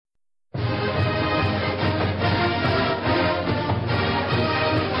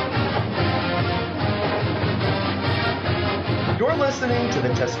listening to the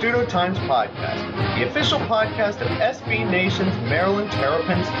Testudo Times Podcast, the official podcast of SB Nation's Maryland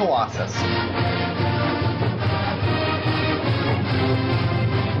Terrapins Colossus.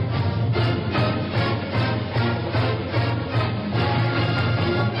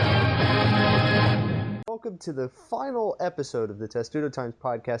 Welcome to the final episode of the Testudo Times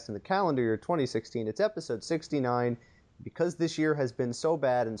Podcast in the calendar year 2016. It's episode 69. Because this year has been so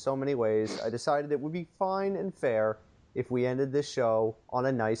bad in so many ways, I decided it would be fine and fair if we ended this show on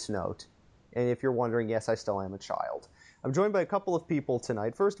a nice note. And if you're wondering, yes, I still am a child. I'm joined by a couple of people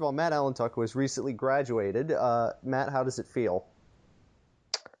tonight. First of all, Matt Allentuck, who has recently graduated. Matt, how does it feel?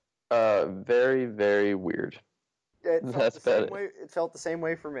 Very, very weird. It felt the same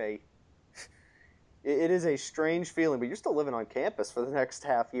way for me. It is a strange feeling, but you're still living on campus for the next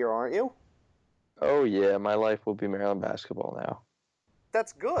half year, aren't you? Oh yeah, my life will be Maryland basketball now.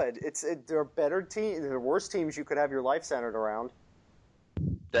 That's good. There are better teams, there are worse teams you could have your life centered around.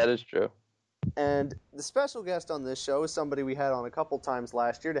 That is true. And the special guest on this show is somebody we had on a couple times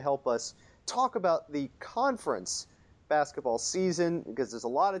last year to help us talk about the conference basketball season, because there's a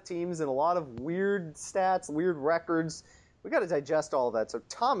lot of teams and a lot of weird stats, weird records. We got to digest all of that. So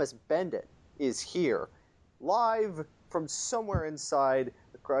Thomas Bendit is here, live from somewhere inside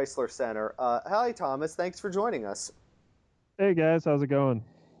the Chrysler Center. Hi, Thomas. Thanks for joining us. Hey, guys. How's it going?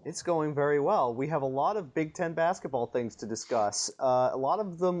 It's going very well. We have a lot of Big Ten basketball things to discuss. A lot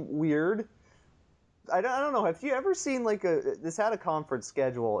of them weird. I don't know. Have you ever seen this out-of-conference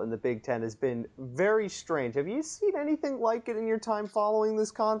schedule in the Big Ten has been very strange. Have you seen anything like it in your time following this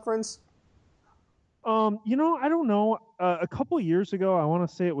conference? I don't know. A couple years ago, I want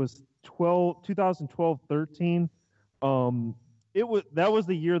to say it was 2012-13. That was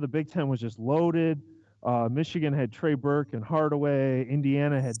the year the Big Ten was just loaded. Michigan had Trey Burke and Hardaway.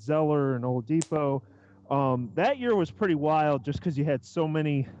 Indiana had Zeller and Oladipo. That year was pretty wild just because you had so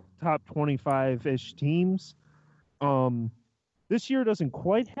many top 25-ish teams. This year doesn't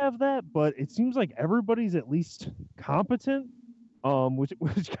quite have that, but it seems like everybody's at least competent,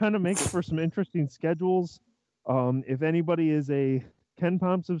 which kind of makes for some interesting schedules. If anybody is a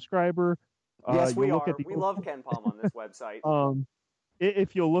KenPom subscriber, yes, we are. We love KenPom on this website.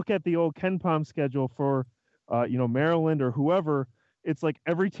 If you'll look at the old KenPom schedule for, Maryland or whoever, it's like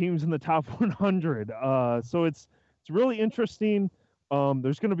every team's in the top 100. So it's really interesting.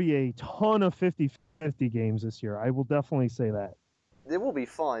 There's going to be a ton of 50-50 games this year. I will definitely say that. It will be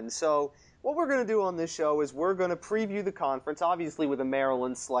fun. So what we're going to do on this show is we're going to preview the conference, obviously with a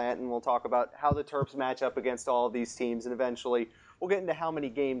Maryland slant, and we'll talk about how the Terps match up against all of these teams, and eventually we'll get into how many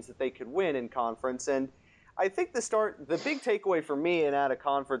games that they could win in conference. And I think the big takeaway for me in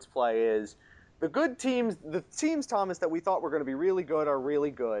out-of-conference play is the good teams, the teams, Thomas, that we thought were going to be really good are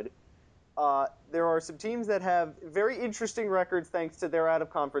really good. There are some teams that have very interesting records thanks to their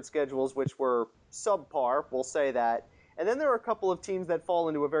out-of-conference schedules, which were subpar, we'll say that. And then there are a couple of teams that fall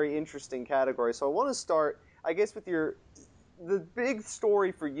into a very interesting category. So I want to start, I guess, with the big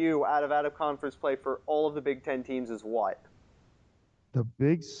story for you out-of-conference play for all of the Big Ten teams is what? The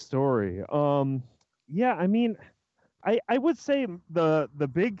big story. Yeah, I mean, I would say the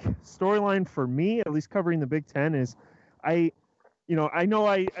big storyline for me, at least covering the Big Ten, is I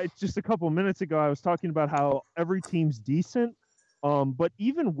just a couple of minutes ago I was talking about how every team's decent, but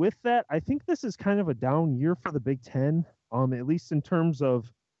even with that, I think this is kind of a down year for the Big Ten, at least in terms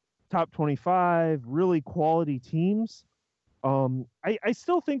of top 25, really quality teams. I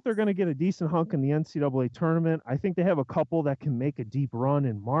still think they're going to get a decent hunk in the NCAA tournament. I think they have a couple that can make a deep run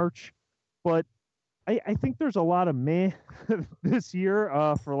in March, but I think there's a lot of meh this year,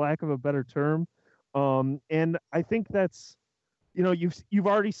 for lack of a better term. And I think that's, you've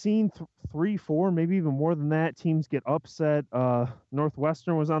already seen 3, 4, maybe even more than that teams get upset.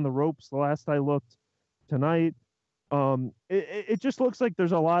 Northwestern was on the ropes the last I looked tonight. It just looks like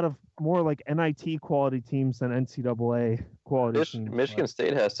there's a lot of more like NIT quality teams than NCAA quality teams. Michigan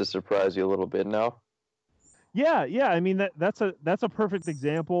State has to surprise you a little bit now. Yeah. I mean, that's a perfect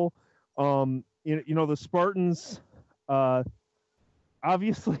example. The Spartans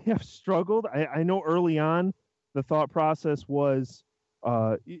obviously have struggled. I know early on the thought process was,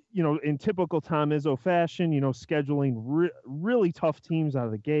 in typical Tom Izzo fashion, scheduling really tough teams out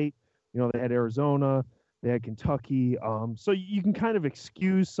of the gate. They had Arizona, they had Kentucky. So you can kind of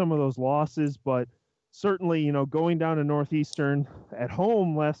excuse some of those losses, but certainly, going down to Northeastern at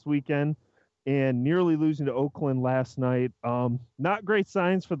home last weekend and nearly losing to Oakland last night, not great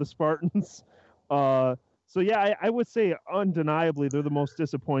signs for the Spartans. So yeah, I would say undeniably they're the most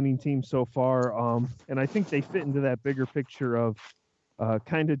disappointing team so far, and I think they fit into that bigger picture of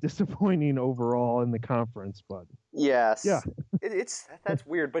kind of disappointing overall in the conference. But Yes. yeah, That's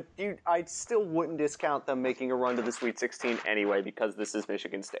weird, but I still wouldn't discount them making a run to the Sweet 16 anyway because this is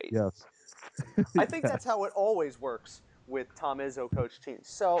Michigan State. yes. I think that's how it always works with Tom Izzo coach teams.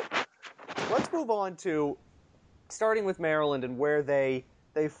 So let's move on to starting with Maryland and where they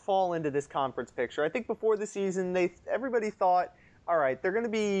fall into this conference picture. I think before the season, everybody thought, all right, they're going to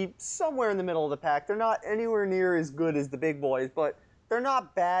be somewhere in the middle of the pack. They're not anywhere near as good as the big boys, but they're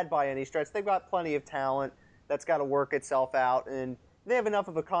not bad by any stretch. They've got plenty of talent that's got to work itself out, and they have enough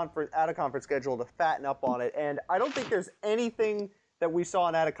of a out-of-conference schedule to fatten up on it. And I don't think there's anything that we saw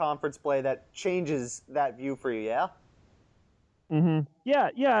in out-of-conference play that changes that view for you, yeah? Mm-hmm.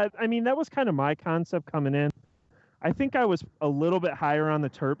 Yeah. I mean, that was kind of my concept coming in. I think I was a little bit higher on the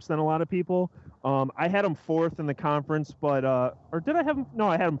Terps than a lot of people. I had them 4th in the conference, but or did I have them? No,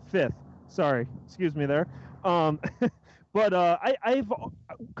 I had them 5th. Sorry, excuse me there. But I've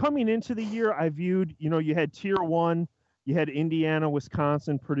coming into the year, I viewed, you had Tier 1, you had Indiana,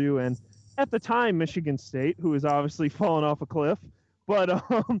 Wisconsin, Purdue, and at the time Michigan State, who is obviously fallen off a cliff. But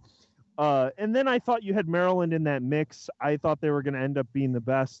and then I thought you had Maryland in that mix. I thought they were going to end up being the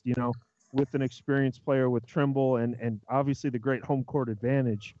best, with an experienced player with Trimble and obviously the great home court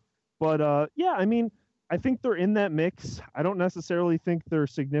advantage. But yeah, I mean, I think they're in that mix. I don't necessarily think they're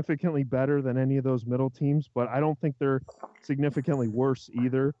significantly better than any of those middle teams, but I don't think they're significantly worse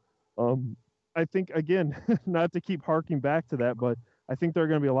either. I think, again, not to keep harking back to that, but I think there are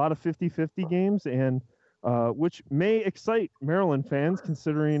going to be a lot of 50-50 games, and which may excite Maryland fans,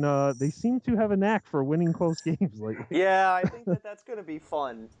 considering they seem to have a knack for winning close games lately. Yeah, I think that's going to be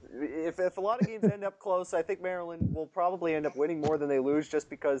fun. If a lot of games end up close, I think Maryland will probably end up winning more than they lose just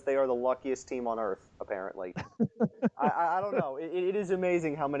because they are the luckiest team on earth, apparently. I don't know. It is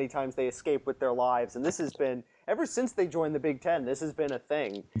amazing how many times they escape with their lives, and this has been, ever since they joined the Big Ten, this has been a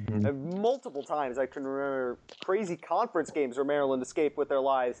thing. Multiple times I can remember crazy conference games where Maryland escaped with their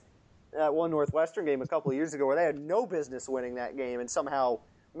lives. That one Northwestern game a couple of years ago where they had no business winning that game and somehow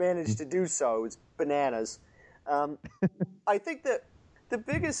managed to do so. It was bananas. I think that the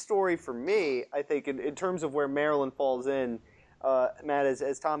biggest story for me, I think, in terms of where Maryland falls in, Matt,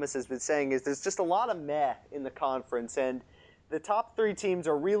 as Thomas has been saying, is there's just a lot of meh in the conference, and the top 3 teams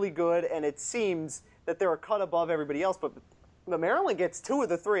are really good, and it seems that they're a cut above everybody else, but Maryland gets 2 of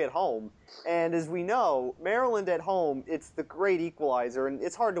the 3 at home, and as we know, Maryland at home, it's the great equalizer, and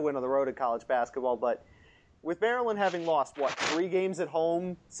it's hard to win on the road in college basketball, but with Maryland having lost, 3 games at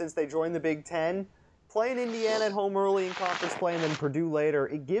home since they joined the Big Ten, playing Indiana at home early in conference play and then Purdue later,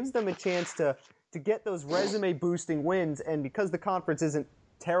 it gives them a chance to get those resume-boosting wins, and because the conference isn't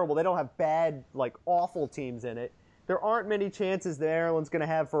terrible, they don't have bad, awful teams in it, there aren't many chances that Maryland's going to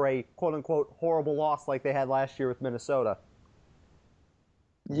have for a quote-unquote horrible loss like they had last year with Minnesota.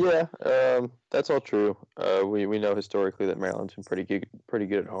 Yeah, that's all true. We know historically that Maryland's been pretty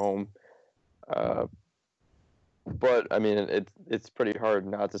good at home. But I mean, it's pretty hard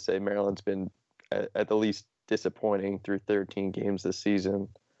not to say Maryland's been at the least disappointing through 13 games this season.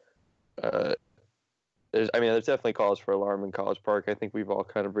 There's definitely cause for alarm in College Park. I think we've all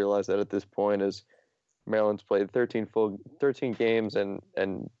kind of realized that at this point, as Maryland's played 13 games and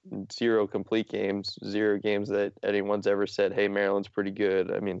 0 complete games, 0 games that anyone's ever said, hey, Maryland's pretty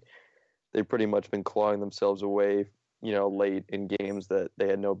good. I mean, they've pretty much been clawing themselves away, late in games that they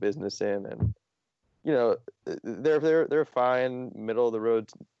had no business in. And, they're fine, middle of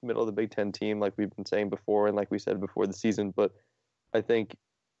the Big Ten team, like we've been saying before and like we said before the season. But I think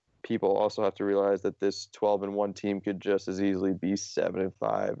people also have to realize that this 12-1 team could just as easily be 7-5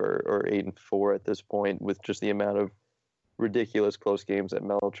 or 8-4 at this point, with just the amount of ridiculous close games that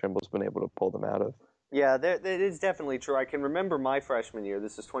Mel Trimble's been able to pull them out of. Yeah, it is definitely true. I can remember my freshman year.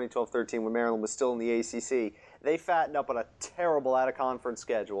 This is 2012-13 when Maryland was still in the ACC. They fattened up on a terrible out-of-conference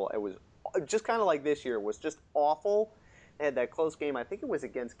schedule. It was just kind of like this year. It was just awful. They had that close game. I think it was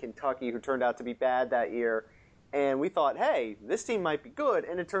against Kentucky, who turned out to be bad that year. And we thought, hey, this team might be good.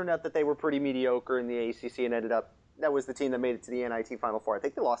 And it turned out that they were pretty mediocre in the ACC and ended up, that was the team that made it to the NIT Final Four. I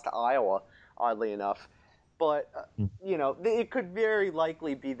think they lost to Iowa, oddly enough. But, it could very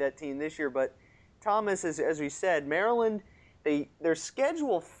likely be that team this year. But Thomas, as we said, Maryland, their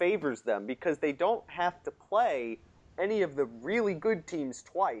schedule favors them because they don't have to play any of the really good teams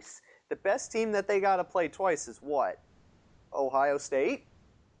twice. The best team that they got to play twice is what? Ohio State?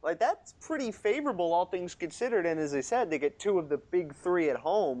 That's pretty favorable, all things considered. And as I said, they get 2 of the big 3 at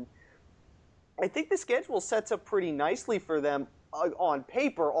home. I think the schedule sets up pretty nicely for them on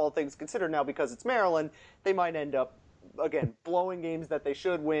paper, all things considered. Now, because it's Maryland, they might end up, again, blowing games that they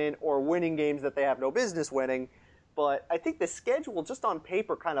should win or winning games that they have no business winning. but I think the schedule just on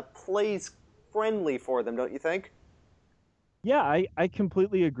paper kind of plays friendly for them, don't you think? Yeah, I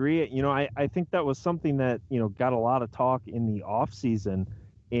completely agree. I think that was something that, got a lot of talk in the off season,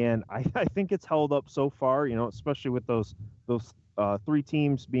 and I think it's held up so far, especially with those three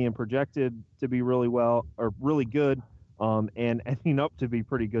teams being projected to be really well or really good, and ending up to be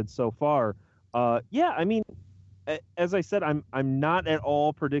pretty good so far. Yeah, I mean, as I said, I'm not at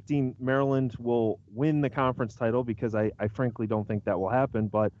all predicting Maryland will win the conference title because I frankly don't think that will happen.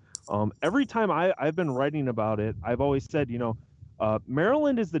 But every time I've been writing about it, I've always said,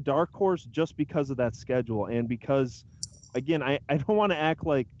 Maryland is the dark horse just because of that schedule and because, again, I don't want to act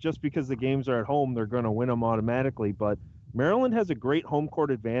like just because the games are at home they're going to win them automatically. But Maryland has a great home court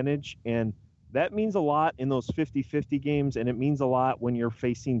advantage, and that means a lot in those 50-50 games, and it means a lot when you're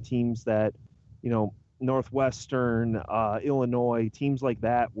facing teams that, Northwestern, Illinois, teams like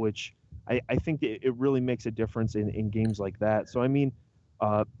that, which I think it really makes a difference in games like that. So, I mean,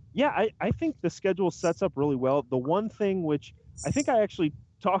 yeah, I think the schedule sets up really well. The one thing which I think I actually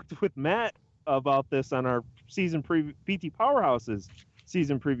talked with Matt about this on our season preview, PT Powerhouse's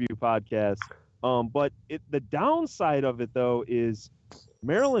season preview podcast. But the downside of it, though, is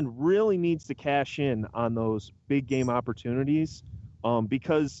Maryland really needs to cash in on those big game opportunities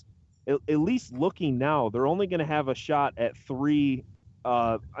because at least looking now, they're only going to have a shot at three,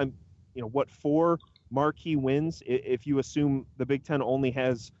 four marquee wins if you assume the Big Ten only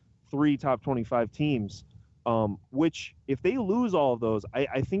has three top 25 teams, which if they lose all of those,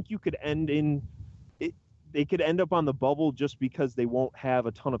 I think you could they could end up on the bubble just because they won't have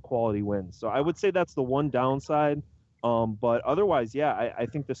a ton of quality wins. So I would say that's the one downside. But otherwise, yeah, I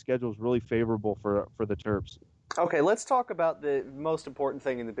think the schedule is really favorable for the Terps. Okay, let's talk about the most important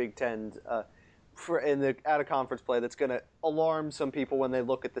thing in the Big Ten in the out-of-conference play that's going to alarm some people when they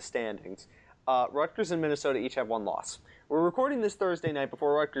look at the standings. Rutgers and Minnesota each have one loss. We're recording this Thursday night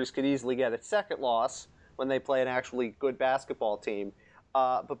before Rutgers could easily get its second loss when they play an actually good basketball team.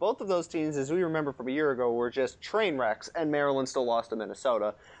 But both of those teams, as we remember from a year ago, were just train wrecks, and Maryland still lost to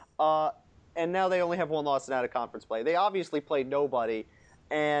Minnesota. And now they only have one loss in out-of-conference play. They obviously played nobody.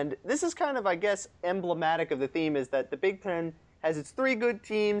 And this is kind of, I guess, emblematic of the theme is that the Big Ten has its three good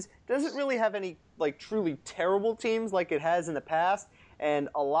teams, doesn't really have any truly terrible teams like it has in the past, and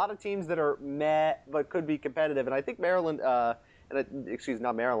a lot of teams that are meh but could be competitive. And I think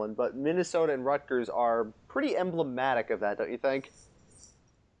not Maryland, but Minnesota and Rutgers are pretty emblematic of that, don't you think?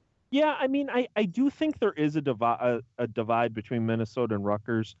 Yeah, I mean, I do think there is a divide between Minnesota and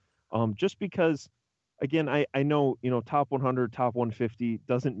Rutgers, just because, again, I know, top 100, top 150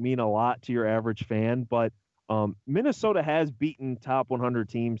 doesn't mean a lot to your average fan, but Minnesota has beaten top 100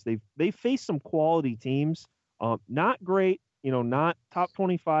 teams. They've faced some quality teams, not great, not top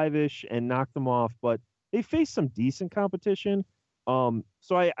 25-ish and knocked them off, but they faced some decent competition.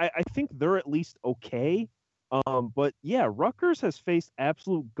 So I think they're at least okay. But yeah, Rutgers has faced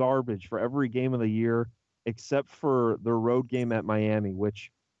absolute garbage for every game of the year except for their road game at Miami,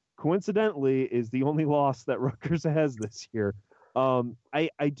 which coincidentally is the only loss that Rutgers has this year.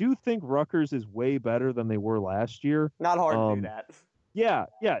 I do think Rutgers is way better than they were last year. Not hard to do that. Yeah,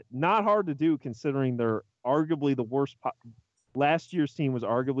 not hard to do considering they're arguably the worst. Last year's team was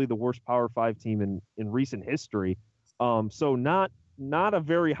arguably the worst Power 5 team in recent history. So not a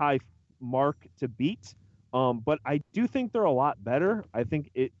very high mark to beat. But I do think they're a lot better. I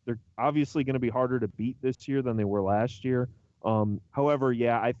think they're obviously going to be harder to beat this year than they were last year. However,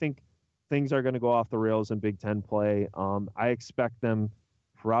 yeah, I think things are going to go off the rails in Big Ten play. I expect them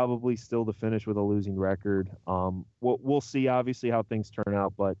probably still to finish with a losing record. We'll see, obviously, how things turn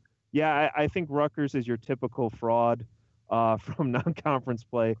out. But, yeah, I think Rutgers is your typical fraud from non-conference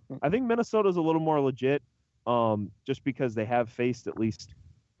play. I think Minnesota's a little more legit just because they have faced at least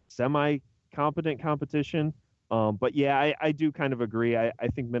semi-competent competition. But, yeah, I do kind of agree. I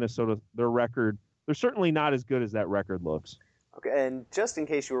think Minnesota, their record, they're certainly not as good as that record looks. Okay, and just in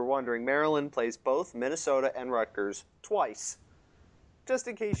case you were wondering, Maryland plays both Minnesota and Rutgers twice. Just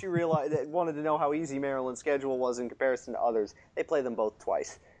in case you wanted to know how easy Maryland's schedule was in comparison to others, they play them both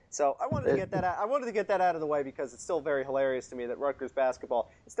twice. So I wanted to get that out. I wanted to get that out of the way because it's still very hilarious to me that Rutgers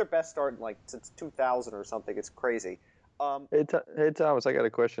basketball, it's their best start in since 2000 or something. It's crazy. Hey Thomas, I got a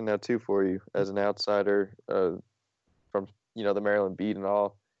question now too for you as an outsider from the Maryland beat and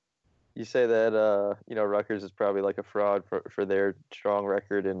all. You say that Rutgers is probably like a fraud for their strong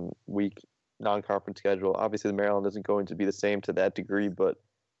record and weak non-conference schedule. Obviously, the Maryland isn't going to be the same to that degree, but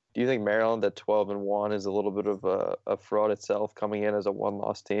do you think Maryland at 12-1 is a little bit of a fraud itself, coming in as a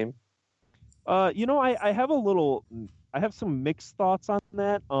one-loss team? I have some mixed thoughts on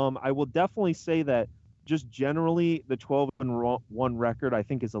that. I will definitely say that just generally the 12-1 record I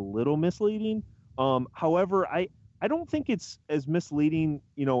think is a little misleading. However, I don't think it's as misleading,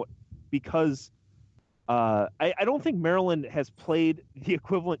 because I don't think Maryland has played the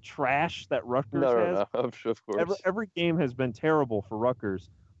equivalent trash that Rutgers has. No, of course. Every game has been terrible for Rutgers.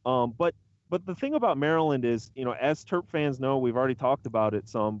 But the thing about Maryland is, as Terp fans know, we've already talked about it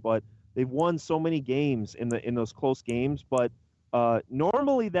some, but they've won so many games in those close games. But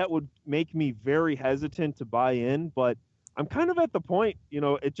normally that would make me very hesitant to buy in. But I'm kind of at the point,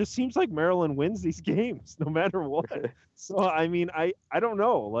 it just seems like Maryland wins these games no matter what. So, I mean, I don't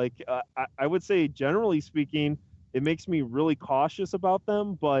know. Like, I would say, generally speaking, it makes me really cautious about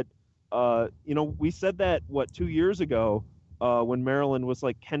them. But, we said that, 2 years ago when Maryland was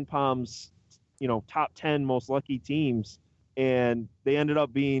like Ken Palm's, top 10 most lucky teams. And they ended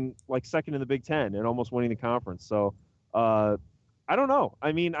up being like second in the Big Ten and almost winning the conference. So, I don't know.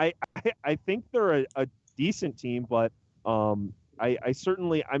 I mean, I think they're a decent team, but I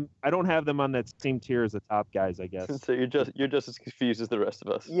certainly I don't have them on that same tier as the top guys, I guess. So you're just as confused as the rest of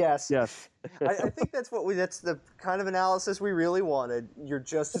us. Yes. I think that's that's the kind of analysis we really wanted. You're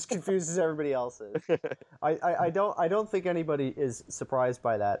just as confused as everybody else is. I don't think anybody is surprised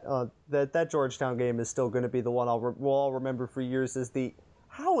by that. That Georgetown game is still going to be the one we'll all remember for years as the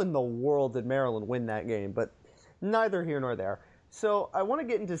how in the world did Maryland win that game? But neither here nor there. So I want to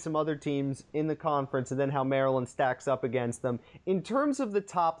get into some other teams in the conference and then how Maryland stacks up against them. In terms of the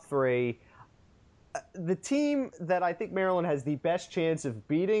top three, the team that I think Maryland has the best chance of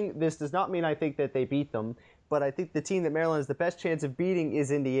beating, this does not mean I think that they beat them, but I think the team that Maryland has the best chance of beating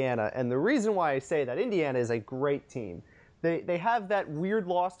is Indiana. And the reason why I say that, Indiana is a great team. They have that weird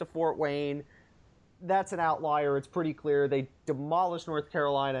loss to Fort Wayne. That's an outlier. It's pretty clear. They demolished North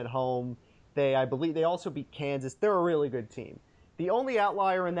Carolina at home. I believe they also beat Kansas. They're a really good team. The only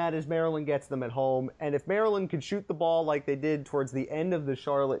outlier in that is Maryland gets them at home, and if Maryland could shoot the ball like they did towards the end of the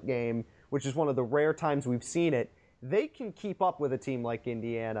Charlotte game, which is one of the rare times we've seen it, they can keep up with a team like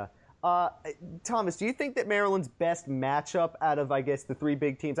Indiana. Thomas, do you think that Maryland's best matchup out of, I guess, the three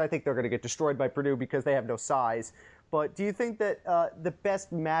big teams, I think they're going to get destroyed by Purdue because they have no size, but do you think that the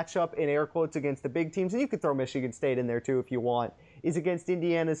best matchup, in air quotes, against the big teams, and you could throw Michigan State in there too if you want, is against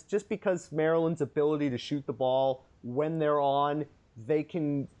Indiana's just because Maryland's ability to shoot the ball when they're on, they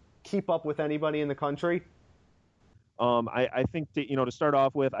can keep up with anybody in the country? I think to start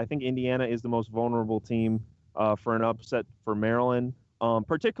off with, I think Indiana is the most vulnerable team for an upset for Maryland,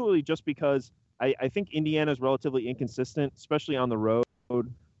 particularly just because I think Indiana is relatively inconsistent, especially on the road.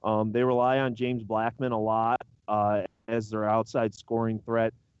 They rely on James Blackman a lot as their outside scoring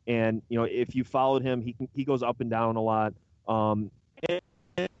threat, and if you followed him, he goes up and down a lot, and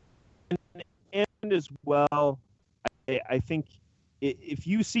as well. I think if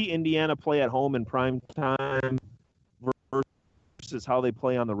you see Indiana play at home in prime time versus how they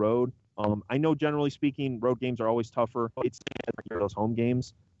play on the road, I know generally speaking, road games are always tougher. It's those home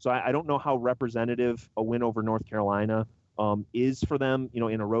games. So I don't know how representative a win over North Carolina is for them,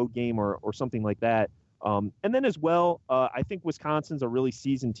 in a road game or something like that. And then as well, I think Wisconsin's a really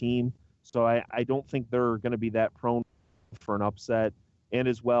seasoned team. So I don't think they're going to be that prone for an upset. And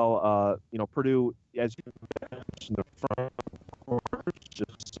as well, Purdue, as you mentioned, the front court is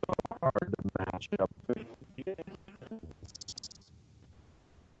just so hard to match up.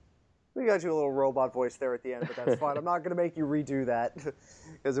 We got you a little robot voice there at the end, but that's fine. I'm not going to make you redo that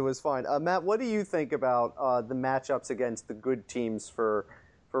because it was fine. Matt, what do you think about the matchups against the good teams for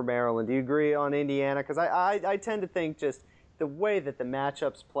Maryland? Do you agree on Indiana? Because I tend to think just the way that the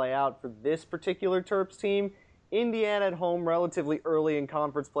matchups play out for this particular Terps team, Indiana at home relatively early in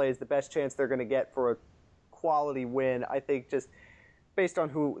conference play is the best chance they're going to get for a quality win, I think, just based on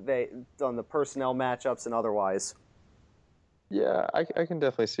on the personnel matchups and otherwise. Yeah, I can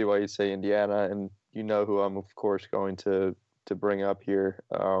definitely see why you say Indiana, and who I'm, of course, going to bring up here.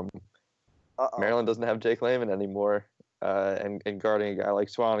 Maryland doesn't have Jake Layman anymore, and guarding a guy like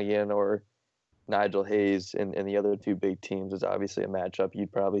Swanigan or Nigel Hayes in the other two big teams is obviously a matchup.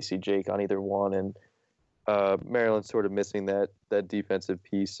 You'd probably see Jake on either one, and Maryland's sort of missing that defensive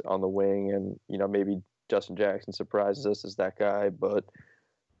piece on the wing, and maybe Justin Jackson surprises us as that guy, but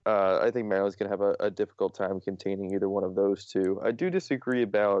I think Maryland's going to have a difficult time containing either one of those two. I do disagree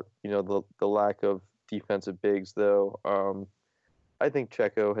about the lack of defensive bigs, though. I think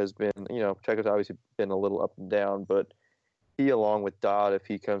Checo has been, Checo's obviously been a little up and down, but he, along with Dodd, if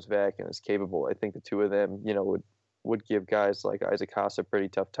he comes back and is capable, I think the two of them, would give guys like Isaac Haas a pretty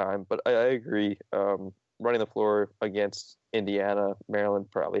tough time. But I agree. Running the floor against Indiana, Maryland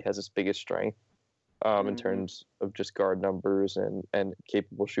probably has its biggest strength in terms of just guard numbers and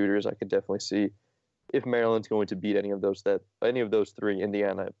capable shooters. I could definitely see if Maryland's going to beat any of those three,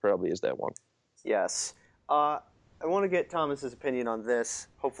 Indiana probably is that one. Yes. I want to get Thomas's opinion on this.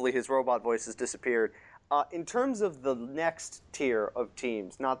 Hopefully his robot voice has disappeared. In terms of the next tier of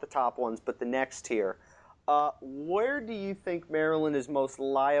teams, not the top ones, but the next tier, where do you think Maryland is most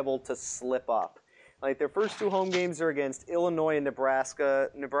liable to slip up? Like, their first two home games are against Illinois and Nebraska.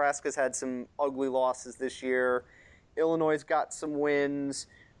 Nebraska's had some ugly losses this year. Illinois' got some wins.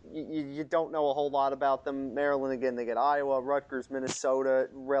 You don't know a whole lot about them. Maryland, again, they get Iowa, Rutgers, Minnesota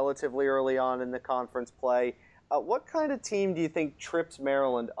relatively early on in the conference play. What kind of team do you think trips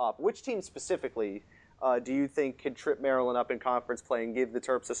Maryland up? Which team specifically do you think could trip Maryland up in conference play and give the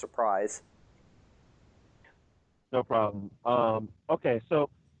Terps a surprise? No problem. Okay, so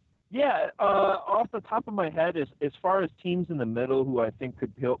yeah, off the top of my head, as far as teams in the middle who I think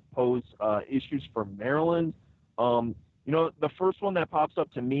could pose issues for Maryland, the first one that pops up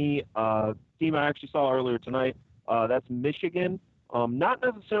to me, team I actually saw earlier tonight, that's Michigan. Not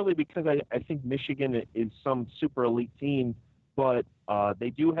necessarily because I think Michigan is some super elite team, but they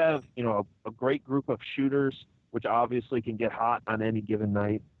do have a great group of shooters, which obviously can get hot on any given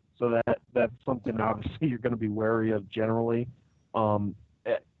night. So that's something obviously you're going to be wary of generally.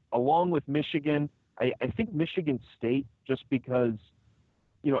 Along with Michigan, I think Michigan State, just because,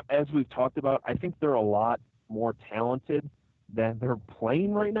 as we've talked about, I think they're a lot more talented than they're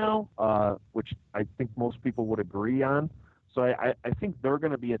playing right now, which I think most people would agree on. So I think they're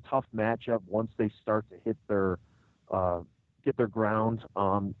going to be a tough matchup once they start to hit their get their ground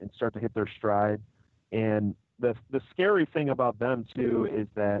and start to hit their stride. And the scary thing about them too is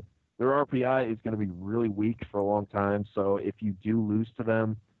that their RPI is going to be really weak for a long time. So if you do lose to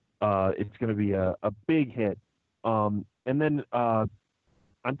them, it's going to be a big hit. And then on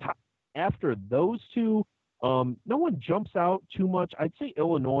top, after those two, no one jumps out too much. I'd say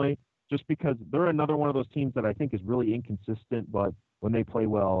Illinois, just because they're another one of those teams that I think is really inconsistent, but when they play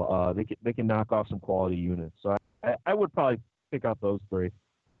well, they can knock off some quality units. So I would probably pick out those three.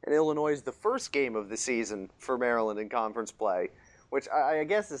 And Illinois is the first game of the season for Maryland in conference play, which I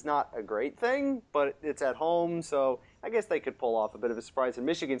guess is not a great thing, but it's at home, so I guess they could pull off a bit of a surprise. And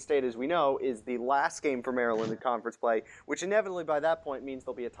Michigan State, as we know, is the last game for Maryland in conference play, which inevitably by that point means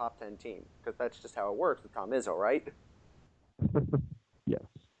they'll be a top 10 team, because that's just how it works with Tom Izzo, right? Yes.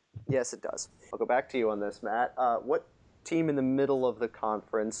 Yes, it does. I'll go back to you on this, Matt. What team in the middle of the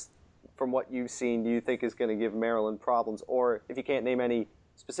conference, from what you've seen, do you think is going to give Maryland problems? Or, if you can't name any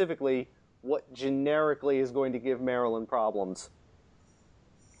specifically, what generically is going to give Maryland problems?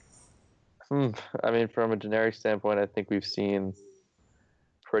 I mean, from a generic standpoint, I think we've seen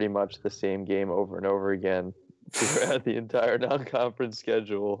pretty much the same game over and over again throughout the entire non-conference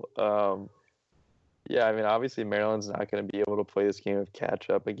schedule. Yeah, I mean, obviously Maryland's not going to be able to play this game of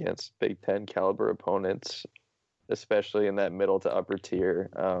catch-up against Big Ten caliber opponents, especially in that middle to upper tier.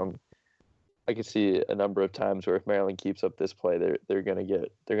 I could see a number of times where if Maryland keeps up this play, they're going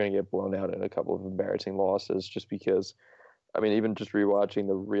to get blown out in a couple of embarrassing losses, just because. I mean, even just rewatching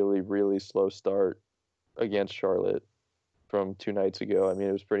the really, really slow start against Charlotte from 2 nights ago, I mean,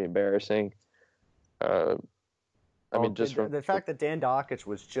 it was pretty embarrassing. I mean, just from the fact that Dan Dakich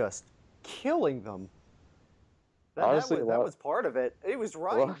was just killing them. Honestly, that was part of it. It was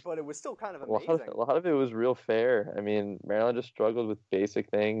right, but it was still kind of amazing. A lot of it was real fair. I mean, Maryland just struggled with basic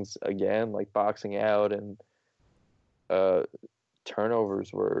things again, like boxing out, and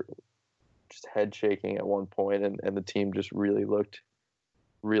turnovers were just head shaking at one point, and the team just really looked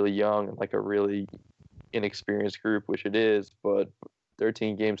really young and like a really inexperienced group, which it is, but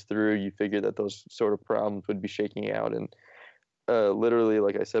 13 games through, you figure that those sort of problems would be shaking out, and literally,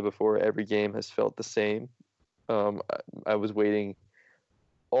 like I said before, every game has felt the same. I was waiting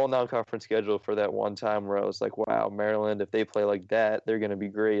all non-conference schedule for that one time where I was like, wow, Maryland, if they play like that, they're going to be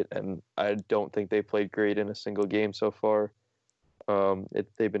great, and I don't think they played great in a single game so far.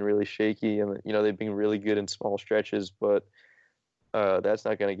 They've been really shaky, and they've been really good in small stretches, but that's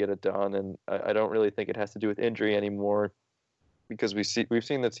not going to get it done. And I don't really think it has to do with injury anymore, because we've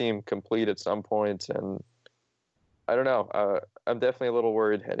seen the team complete at some points, and I don't know. I'm definitely a little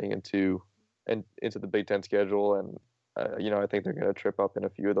worried heading into the Big Ten schedule, and I think they're going to trip up in a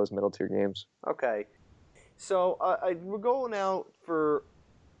few of those middle tier games. Okay, so we're going out for.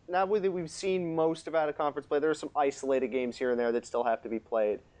 Now that we've seen most of out-of-conference play, there are some isolated games here and there that still have to be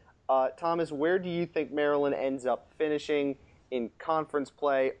played. Thomas, where do you think Maryland ends up finishing in conference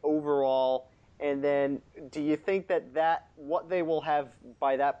play overall? And then do you think that what they will have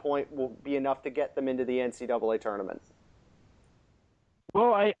by that point will be enough to get them into the NCAA tournament?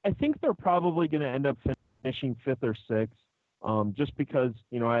 Well, I think they're probably going to end up finishing 5th or 6th. just because,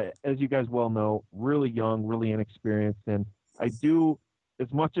 as you guys well know, really young, really inexperienced. And I do,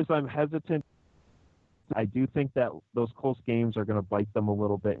 as much as I'm hesitant, I do think that those close games are going to bite them a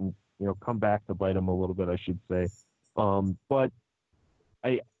little bit and, come back to bite them a little bit, I should say. But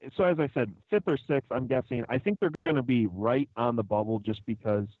so as I said, fifth or sixth, I'm guessing. I think they're going to be right on the bubble just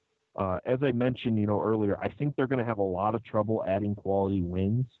because, as I mentioned, earlier, I think they're going to have a lot of trouble adding quality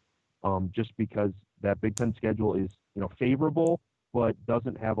wins, just because that Big Ten schedule is, favorable, but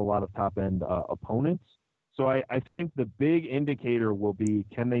doesn't have a lot of top end opponents. So I think the big indicator will be,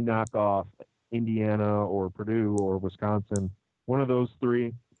 can they knock off Indiana or Purdue or Wisconsin, one of those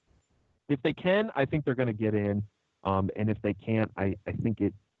three. If they can, I think they're going to get in. And if they can't, I think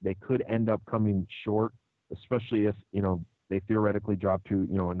they could end up coming short, especially if, they theoretically drop to,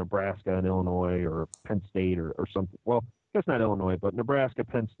 a Nebraska and Illinois or Penn State or something. Well, I guess not Illinois, but Nebraska,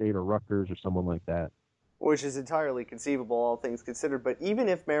 Penn State, or Rutgers or someone like that. Which is entirely conceivable, all things considered. But even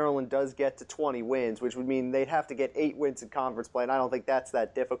if Maryland does get to 20 wins, which would mean they'd have to get 8 wins in conference play, and I don't think that's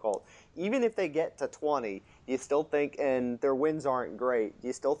that difficult. Even if they get to 20, do you still think, and their wins aren't great, do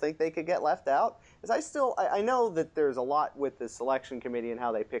you still think they could get left out? Because I know that there's a lot with the selection committee and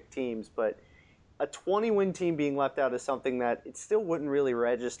how they pick teams, but a 20-win team being left out is something that it still wouldn't really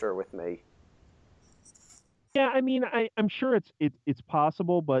register with me. Yeah, I mean, I'm sure it's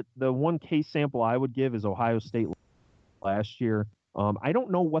possible, but the one case sample I would give is Ohio State last year. I don't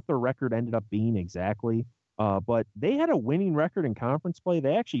know what their record ended up being exactly, but they had a winning record in conference play.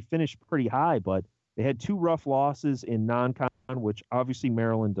 They actually finished pretty high, but they had 2 rough losses in non-con, which obviously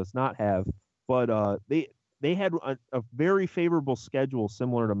Maryland does not have. But they had a very favorable schedule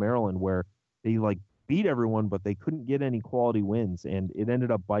similar to Maryland, where they beat everyone, but they couldn't get any quality wins, and it ended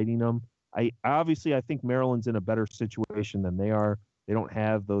up biting them. I think Maryland's in a better situation than they are. They don't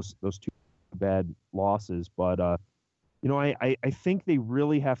have those 2 bad losses, but I think they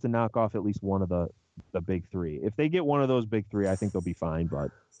really have to knock off at least one of the big 3. If they get one of those big 3, I think they'll be fine.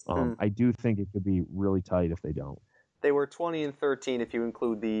 But I do think it could be really tight if they don't. They were 20-13 if you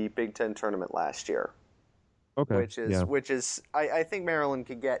include the Big Ten tournament last year. Okay. Which is I think Maryland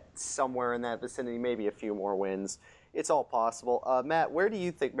could get somewhere in that vicinity, maybe a few more wins. It's all possible. Matt, where do you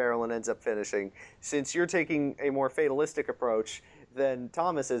think Maryland ends up finishing? Since you're taking a more fatalistic approach than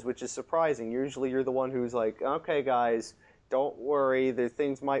Thomas is, which is surprising. Usually you're the one who's like, okay, guys, don't worry. The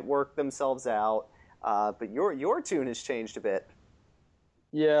things might work themselves out. But your tune has changed a bit.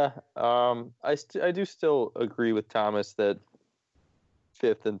 Yeah, I do still agree with Thomas that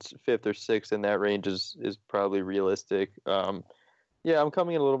fifth or sixth in that range is probably realistic. Yeah, I'm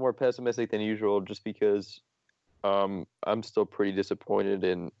coming in a little more pessimistic than usual just because I'm still pretty disappointed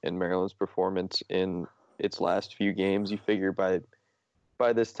in Maryland's performance in its last few games. You figure by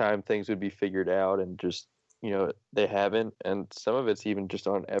this time things would be figured out, and just they haven't, and some of it's even just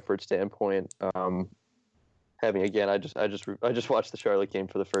on an effort standpoint. Having again, I just watched the Charlotte game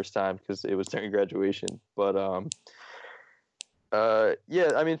for the first time because it was during graduation, but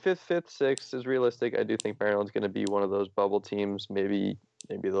yeah, I mean fifth, sixth is realistic. I do think Maryland's going to be one of those bubble teams. Maybe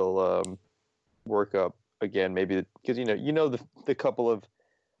they'll work up again. Maybe because the couple of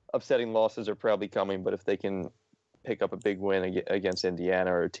upsetting losses are probably coming, but if they can pick up a big win against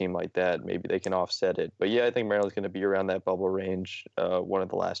Indiana or a team like that, maybe they can offset it. But yeah, I think Maryland's going to be around that bubble range, one of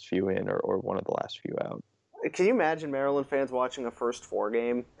the last few in or one of the last few out. Can you imagine Maryland fans watching a first 4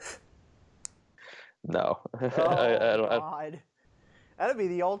 game? No. Oh, God. That'd be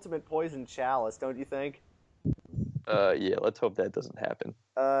the ultimate poison chalice, don't you think? Yeah, let's hope that doesn't happen.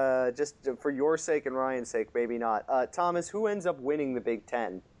 Just for your sake and Ryan's sake, maybe not. Thomas, who ends up winning the Big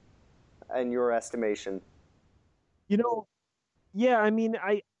Ten, in your estimation? Yeah, I mean,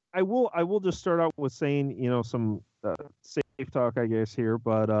 I will just start out with saying, some safe talk, I guess, here,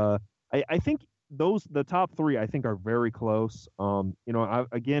 but I think the top 3 I think are very close.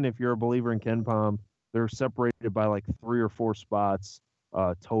 Again, if you're a believer in KenPom, they're separated by 3 or 4 spots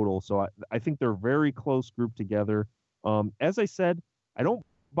total. So I think they're very close grouped together. As I said, I don't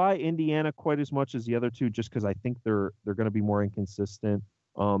buy Indiana quite as much as the other 2 just because I think they're going to be more inconsistent.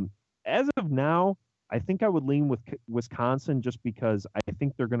 As of now, I think I would lean with Wisconsin just because I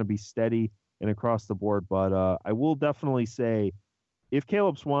think they're going to be steady and across the board. But I will definitely say, if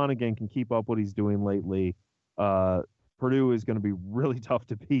Caleb Swanigan can keep up what he's doing lately, Purdue is going to be really tough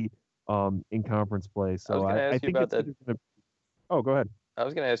to beat in conference play. So I think it's going to. Oh, go ahead. I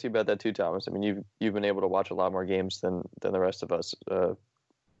was going to ask you about that too, Thomas. I mean, you've been able to watch a lot more games than the rest of us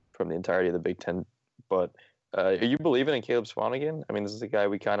from the entirety of the Big Ten. But are you believing in Caleb Swanigan? I mean, this is a guy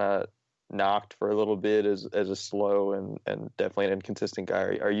we kind of knocked for a little bit as a slow and definitely an inconsistent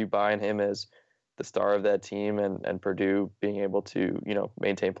guy. Are you buying him as the star of that team, and Purdue being able to,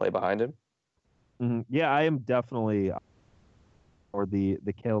 maintain play behind him. Mm-hmm. Yeah, I am definitely or the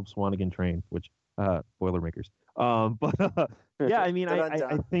Caleb Swanigan train, which Boilermakers. But yeah, I mean,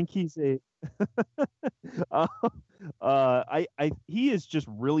 I think he's a he has just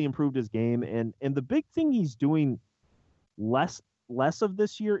really improved his game, and the big thing he's doing less of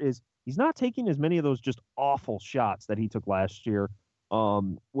this year is he's not taking as many of those just awful shots that he took last year,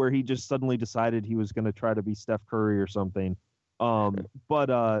 where he just suddenly decided he was going to try to be Steph Curry or something.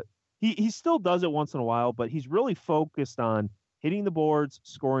 But he still does it once in a while, but he's really focused on hitting the boards,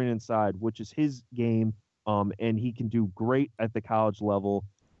 scoring inside, which is his game, and he can do great at the college level.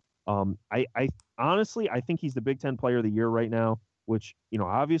 I honestly, I think he's the Big Ten Player of the Year right now, which,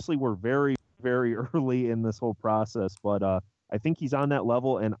 obviously we're very, very early in this whole process, but I think he's on that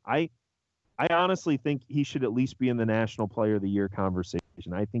level, and I honestly think he should at least be in the National Player of the Year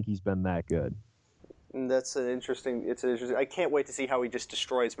conversation. I think he's been that good. It's an interesting. I can't wait to see how he just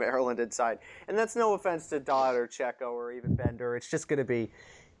destroys Maryland inside. And that's no offense to Dodd or Checo or even Bender. It's just going to be.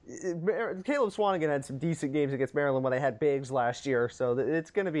 Caleb Swanigan had some decent games against Maryland when they had Biggs last year, so it's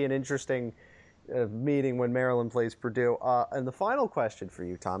going to be an interesting meeting when Maryland plays Purdue. And the final question for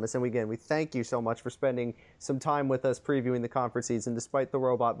you, Thomas, and again, we thank you so much for spending some time with us previewing the conference season, despite the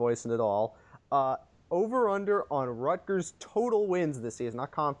robot voice and it all. Over/under on Rutgers total wins this season,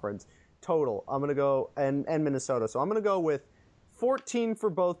 not conference. Total. I'm going to go, and Minnesota. So I'm going to go with 14 for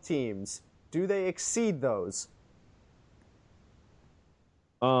both teams. Do they exceed those?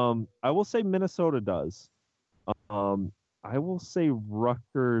 I will say Minnesota does. I will say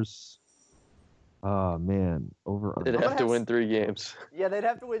Rutgers. Oh, man. They'd have to win 3 games. Yeah, they'd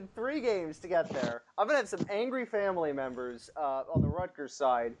have to win 3 games to get there. I'm going to have some angry family members on the Rutgers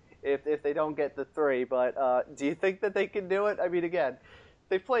side if they don't get the 3. But do you think that they can do it? I mean, again,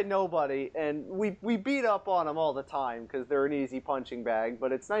 they've played nobody, and we beat up on them all the time because they're an easy punching bag,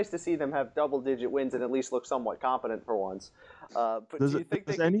 but it's nice to see them have double-digit wins and at least look somewhat competent for once. But does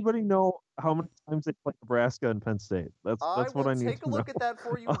anybody know how many times they play Nebraska and Penn State? That's what I need to know. Take a look at that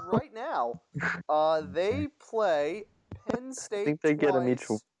for you right now. They play Penn State I think they twice. Get them each.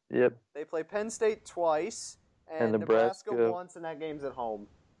 Yep. They play Penn State twice, and Nebraska once, and that game's at home.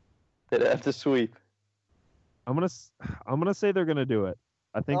 They'd have to sweep. I'm gonna say they're gonna do it.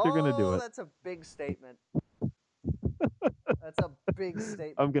 I think they're going to do it. That's a big statement. That's a big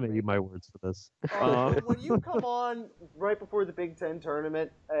statement. I'm going to eat my words for this. When you come on right before the Big Ten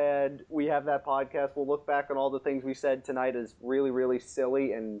tournament and we have that podcast, we'll look back on all the things we said tonight as really, really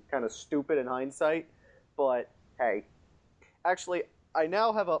silly and kind of stupid in hindsight. But, hey, actually, I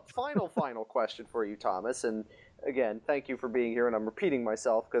now have a final question for you, Thomas. And, again, thank you for being here. And I'm repeating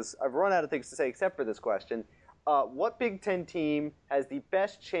myself because I've run out of things to say except for this question. What Big Ten team has the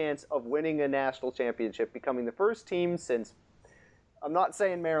best chance of winning a national championship, becoming the first team since, I'm not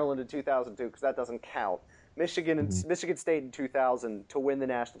saying Maryland in 2002 because that doesn't count, Michigan State in 2000 to win the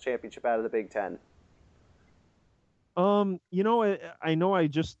national championship out of the Big Ten? I know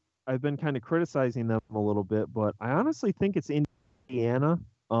I've been kind of criticizing them a little bit, but I honestly think it's Indiana,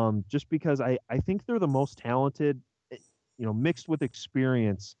 just because I think they're the most talented, mixed with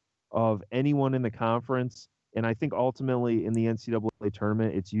experience of anyone in the conference. And I think ultimately in the NCAA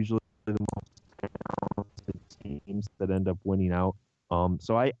tournament, it's usually the most talented teams that end up winning out.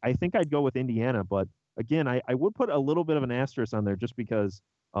 So I think I'd go with Indiana. But again, I would put a little bit of an asterisk on there just because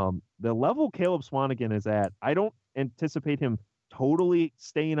the level Caleb Swanigan is at, I don't anticipate him totally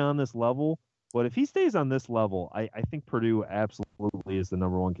staying on this level. But if he stays on this level, I think Purdue absolutely is the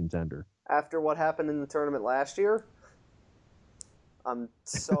number 1 contender. After what happened in the tournament last year? I'm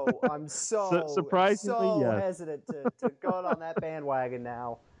surprisingly hesitant to go on that bandwagon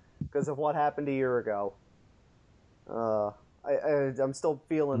now because of what happened a year ago. I'm still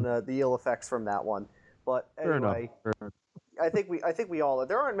feeling the ill effects from that one. But anyway, Fair enough. I think we all.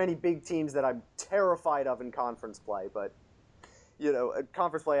 There aren't many big teams that I'm terrified of in conference play, but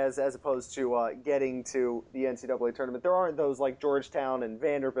conference play as opposed to getting to the NCAA tournament. There aren't those like Georgetown and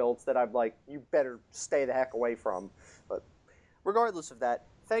Vanderbilts that I'm like, you better stay the heck away from. But regardless of that,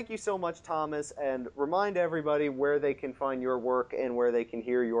 thank you so much, Thomas, and remind everybody where they can find your work and where they can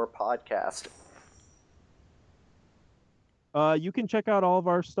hear your podcast. You can check out all of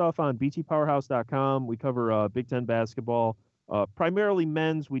our stuff on btpowerhouse.com. We cover Big Ten basketball, primarily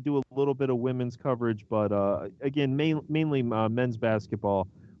men's. We do a little bit of women's coverage, but again, mainly men's basketball.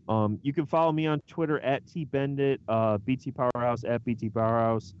 You can follow me on Twitter at tbendit, btpowerhouse at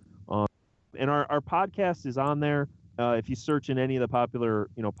btpowerhouse. And our podcast is on there. If you search in any of the popular,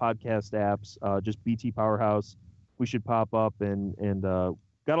 podcast apps, just BT Powerhouse, we should pop up, and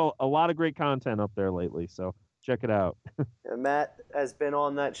got a lot of great content up there lately, so check it out. Matt has been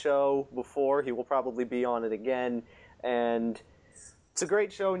on that show before. He will probably be on it again. And it's a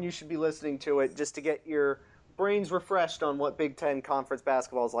great show, and you should be listening to it just to get your brains refreshed on what Big Ten Conference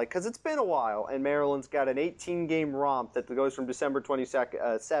basketball is like, because it's been a while, and Maryland's got an 18-game romp that goes from December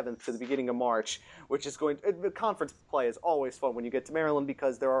 7th to the beginning of March, which is the conference play is always fun when you get to Maryland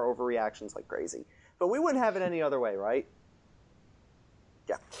because there are overreactions like crazy. But we wouldn't have it any other way, right?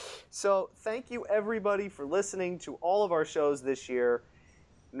 Yeah. So thank you, everybody, for listening to all of our shows this year.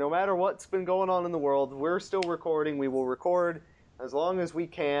 No matter what's been going on in the world, we're still recording. We will record as long as we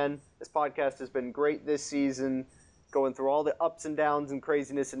can. This podcast has been great this season, going through all the ups and downs and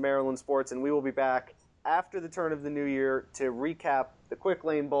craziness in Maryland sports, and we will be back after the turn of the new year to recap the Quick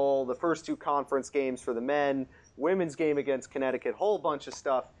Lane Bowl, the first 2 conference games for the men, women's game against Connecticut, whole bunch of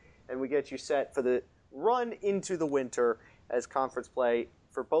stuff, and we get you set for the run into the winter as conference play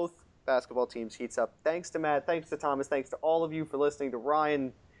for both basketball teams heats up. Thanks to Matt, thanks to Thomas, thanks to all of you for listening, to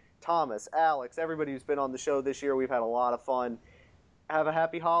Ryan, Thomas, Alex, everybody who's been on the show this year. We've had a lot of fun. Have a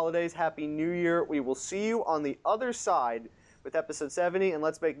happy holidays, happy new year. We will see you on the other side with episode 70, and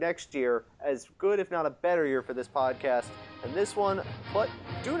let's make next year as good, if not a better year for this podcast and this one. But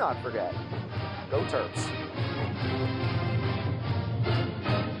do not forget, go Terps.